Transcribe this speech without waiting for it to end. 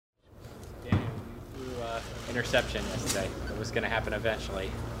interception yesterday. It was going to happen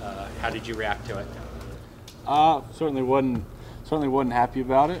eventually. How did you react to it? Certainly wasn't happy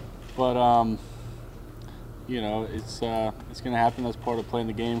about it, but you know, it's going to happen. That's part of playing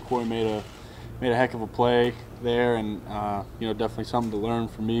the game. Corey made a heck of a play there, and you know, definitely something to learn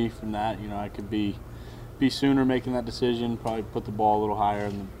for me from that. You know, I could be sooner making that decision, probably put the ball a little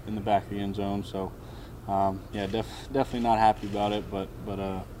higher in the back of the end zone. So yeah, definitely not happy about it, but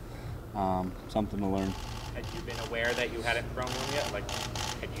something to learn. Had you been aware that you hadn't thrown one yet? Like,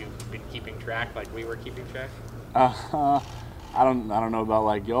 had you been keeping track like we were keeping track? I don't know about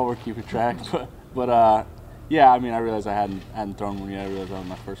like y'all were keeping track, but yeah, I mean, I realized I hadn't thrown one yet. I realized that was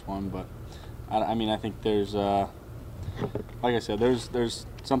my first one, but I mean, I think there's like I said, there's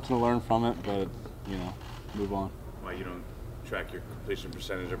something to learn from it, but you know, move on. Why you don't track your completion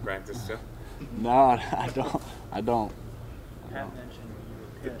percentage of practice still? No, I don't. Pat mentioned you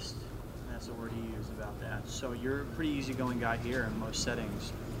were pissed. That's the word he used about that. So you're a pretty easygoing guy here in most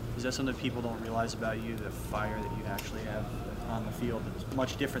settings. Is that something people don't realize about you, the fire that you actually have on the field? It's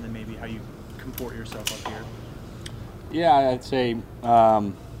much different than maybe how you comport yourself up here. Yeah, I'd say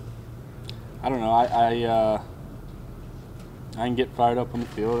I don't know. I can get fired up on the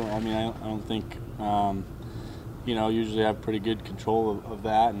field. I mean, I don't think you know, usually I have pretty good control of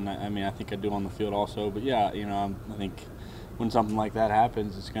that, and I mean, I think I do on the field also. But yeah, you know, I think when something like that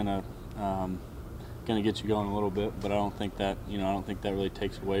happens, it's gonna get you going a little bit. But I don't think that really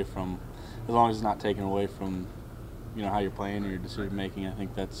takes away from, as long as it's not taken away from, you know, how you're playing or your decision making. I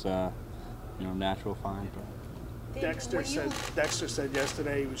think that's you know, natural, fine. Dexter said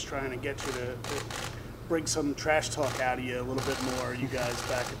yesterday he was trying to get you to bring some trash talk out of you a little bit more. You guys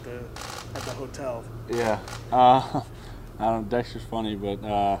back at the hotel. Yeah, I don't. Dexter's funny, but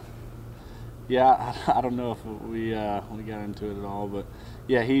yeah, I don't know if we got into it at all. But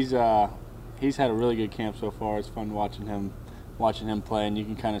yeah, he's had a really good camp so far. It's fun watching him play, and you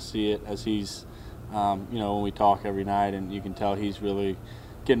can kind of see it as he's you know, when we talk every night, and you can tell he's really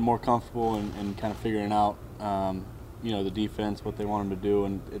getting more comfortable and kind of figuring out you know, the defense, what they want him to do,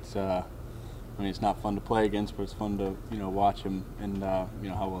 and it's I mean, it's not fun to play against, but it's fun to, you know, watch him and you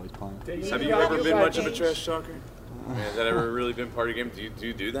know, how well he's playing. Have you ever been much of a trash talker? I mean, has that ever really been part of your game? Do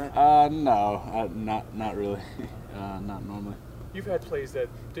you do that? No, not really. Not normally. You've had plays that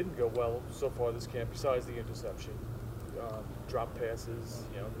didn't go well so far this camp, besides the interception, drop passes,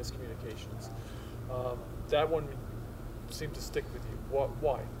 you know, miscommunications. That one seemed to stick with you.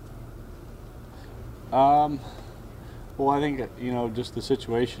 Why? Well, I think, you know, just the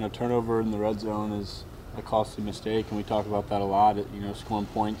situation, a turnover in the red zone is a costly mistake, and we talk about that a lot. You know, scoring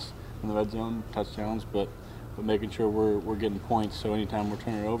points in the red zone, touchdowns, but making sure we're getting points. So anytime we're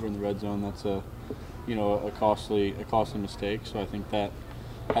turning it over in the red zone, that's a costly mistake. So I think that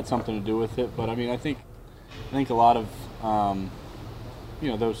had something to do with it. But I mean, I think a lot of you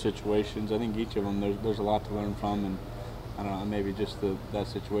know, those situations, I think each of them there's a lot to learn from, and I don't know, maybe just that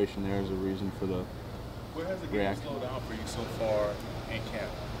situation there is a reason for the. Where has the game slowed down for you so far in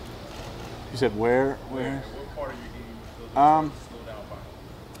camp? You said where? What part of your game slowed down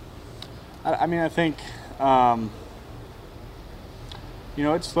by? I mean, I think you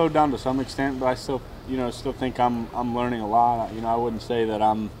know, it's slowed down to some extent, but I still think I'm learning a lot. You know, I wouldn't say that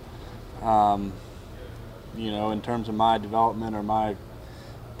I'm you know, in terms of my development or my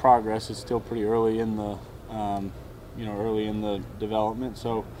progress, it's still pretty early in the you know, early in the development.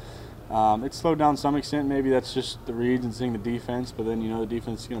 So it's slowed down to some extent. Maybe that's just the reads and seeing the defense, but then, you know, the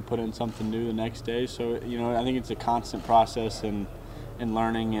defense is going to put in something new the next day. So, you know, I think it's a constant process in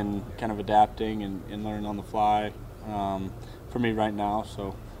learning and kind of adapting and learning on the fly for me right now.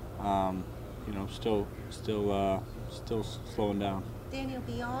 So, you know, still slowing down. Daniel,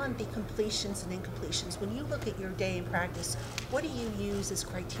 beyond the completions and incompletions, when you look at your day in practice, what do you use as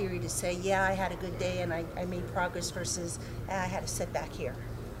criteria to say, yeah, I had a good day and I made progress versus I had a setback here?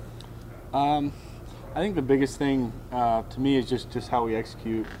 I think the biggest thing to me is just how we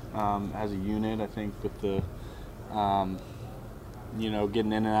execute as a unit. I think with the you know,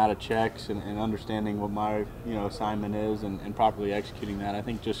 getting in and out of checks and understanding what my, you know, assignment is and properly executing that. I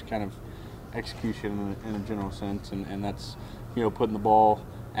think just kind of execution in a general sense, and that's, you know, putting the ball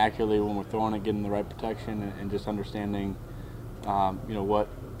accurately when we're throwing it, getting the right protection, and just understanding you know, what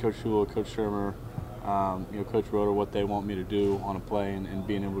Coach Shula, Coach Shermer, you know, Coach Roeder, what they want me to do on a play, and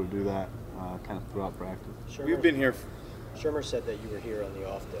being able to do that kind of throughout practice. We've been here. Shermer said that you were here on the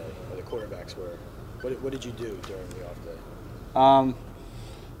off day, or the quarterbacks were. What did you do during the off day?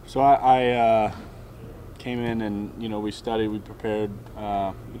 So I came in and, you know, we studied, we prepared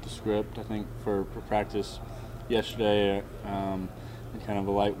with the script, I think, for practice yesterday, and kind of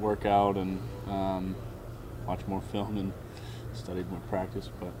a light workout, and watched more film and studied more practice,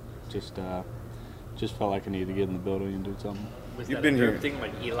 but just felt like I needed to get in the building and do something. Was You've that been a here. group thing,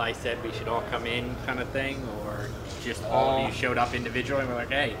 like Eli said we should all come in kind of thing, or just all of you showed up individually and we're like,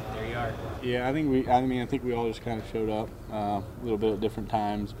 hey, there you are? Yeah, I think we all just kind of showed up a little bit at different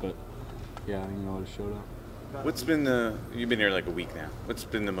times, but yeah, I think we all just showed up. What's been you've been here like a week now. What's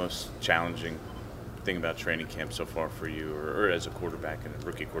been the most challenging thing about training camp so far for you, or as a quarterback and a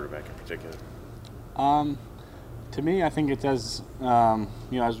rookie quarterback in particular? To me, I think it's as as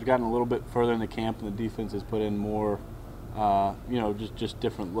we've gotten a little bit further in the camp and the defense has put in more, just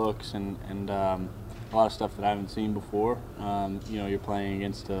different looks and a lot of stuff that I haven't seen before. You're playing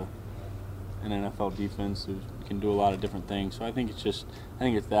against an NFL defense who can do a lot of different things. So I think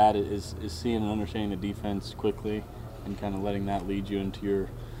it's that is seeing and understanding the defense quickly and kind of letting that lead you into your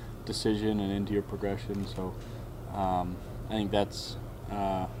decision and into your progression. So I think that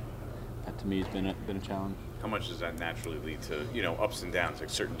to me has been a challenge. How much does that naturally lead to, ups and downs? Like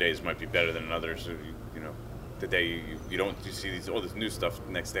certain days might be better than others. Or, the day you see all this new stuff,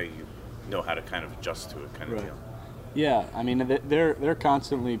 the next day you know how to kind of adjust to it, kind of Right. deal. Yeah, I mean they're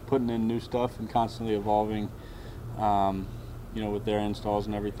constantly putting in new stuff and constantly evolving, with their installs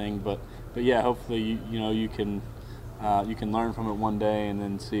and everything. But yeah, hopefully you can learn from it one day and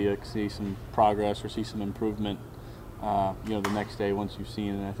then see some progress or see some improvement, the next day once you've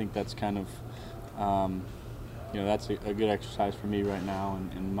seen it. And I think that's kind of that's a good exercise for me right now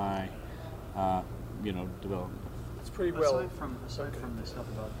in my development. It's pretty well. Aside from the stuff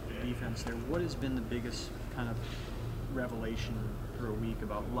about the defense there, what has been the biggest kind of revelation for a week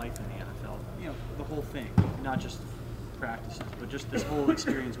about life in the NFL? The whole thing, not just practices, but just this whole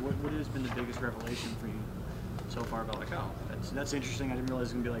experience. What has been the biggest revelation for you so far about that's interesting, I didn't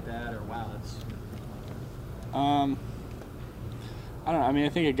realize it was going to be like that, or wow, that's... I don't know. I mean, I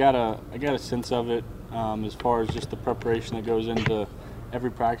think I got a sense of it as far as just the preparation that goes into every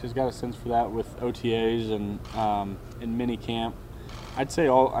practice. Got a sense for that with OTAs and in mini camp. I'd say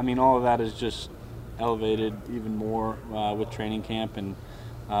all of that is just elevated even more with training camp and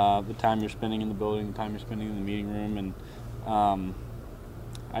the time you're spending in the building, the time you're spending in the meeting room, and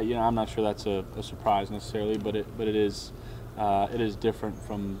I'm not sure that's a surprise necessarily, but it is different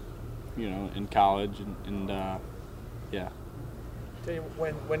from in college and yeah. Daniel,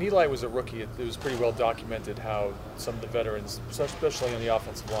 when Eli was a rookie, it was pretty well documented how some of the veterans, especially on the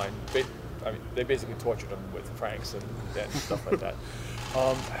offensive line, they basically tortured him with pranks and stuff like that.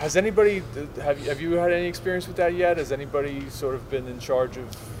 Has anybody have you had any experience with that yet? Has anybody sort of been in charge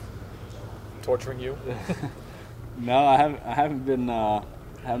of torturing you? No, I haven't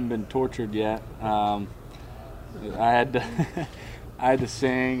been tortured yet. I had to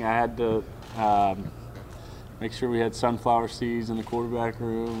sing. I had to make sure we had sunflower seeds in the quarterback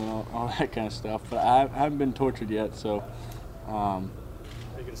room and all that kind of stuff. But I haven't been tortured yet, so. Are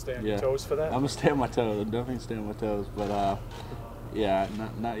you gonna stay on your toes for that? I'm gonna stay on my toes. I'm definitely stay on my toes, but yeah,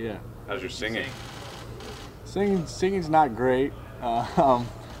 not yet. How's your singing? Singing's not great.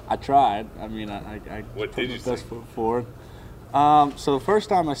 I tried. I mean, I What put did my you best sing? foot forward. So the first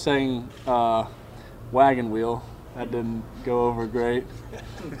time I sang Wagon Wheel, that didn't go over great.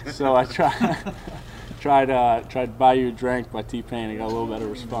 So I tried Buy You a Drink by T-Pain and got a little better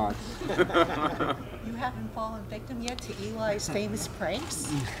response. You haven't fallen victim yet to Eli's famous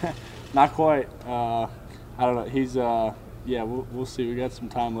pranks? Not quite. I don't know. He's we'll see. We got some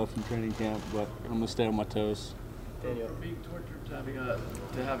time left in training camp, but I'm gonna stay on my toes. Daniel, From being tortured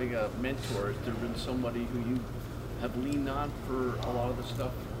to having a mentor, has there been somebody who you have leaned on for a lot of the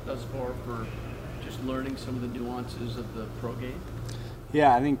stuff thus far, for just learning some of the nuances of the pro game?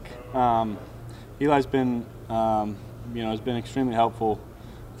 Yeah, I think Eli's been has been extremely helpful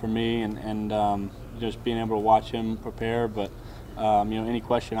for me and just being able to watch him prepare. But any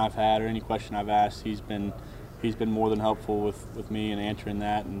question I've had or any question I've asked, he's been more than helpful with me in answering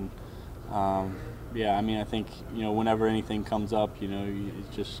that. And I think whenever anything comes up,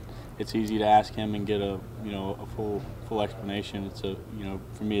 it's easy to ask him and get a full explanation. It's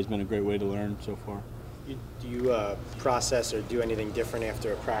for me, it's been a great way to learn so far. Do you process or do anything different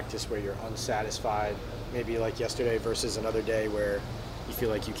after a practice where you're unsatisfied, maybe like yesterday versus another day where you feel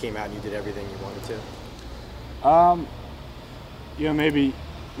like you came out and you did everything you wanted to?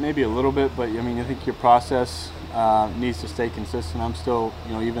 Maybe a little bit, but I think your process needs to stay consistent. I'm still,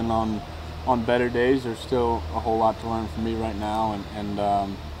 even on better days, there's still a whole lot to learn for me right now, and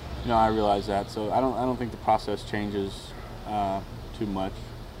I realize that. So I don't think the process changes too much.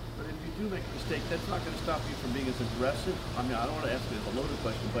 But if you do make a mistake, that's not going to stop you from being as aggressive. I mean, I don't want to ask it as a loaded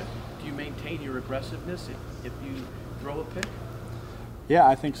question, but do you maintain your aggressiveness if you throw a pick? Yeah,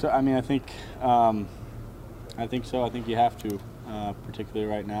 I think so. I mean, I think I think so. I think you have to,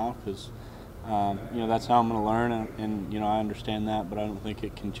 particularly right now, because that's how I'm going to learn, and I understand that, but I don't think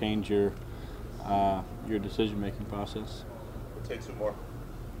it can change your decision-making process. We'll take some more.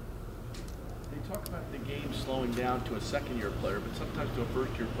 They talk about the game slowing down to a second-year player, but sometimes to a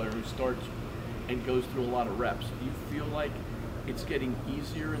first-year player who starts and goes through a lot of reps. Do you feel like it's getting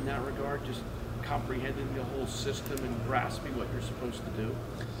easier in that regard, just comprehending the whole system and grasping what you're supposed to do?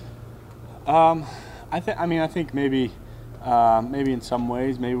 I think maybe in some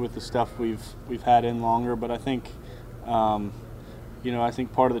ways, maybe with the stuff we've had in longer, but I think I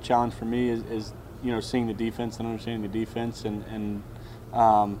think part of the challenge for me is seeing the defense and understanding the defense, and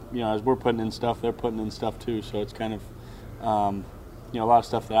as we're putting in stuff, they're putting in stuff too. So it's kind of a lot of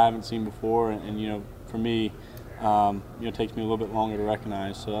stuff that I haven't seen before, and for me, it takes me a little bit longer to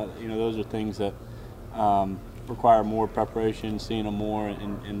recognize. So those are things that require more preparation, seeing them more,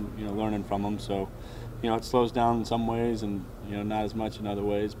 and learning from them. So it slows down in some ways, and not as much in other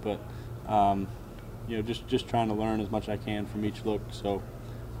ways. But just trying to learn as much as I can from each look, so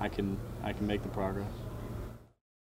I can make the progress.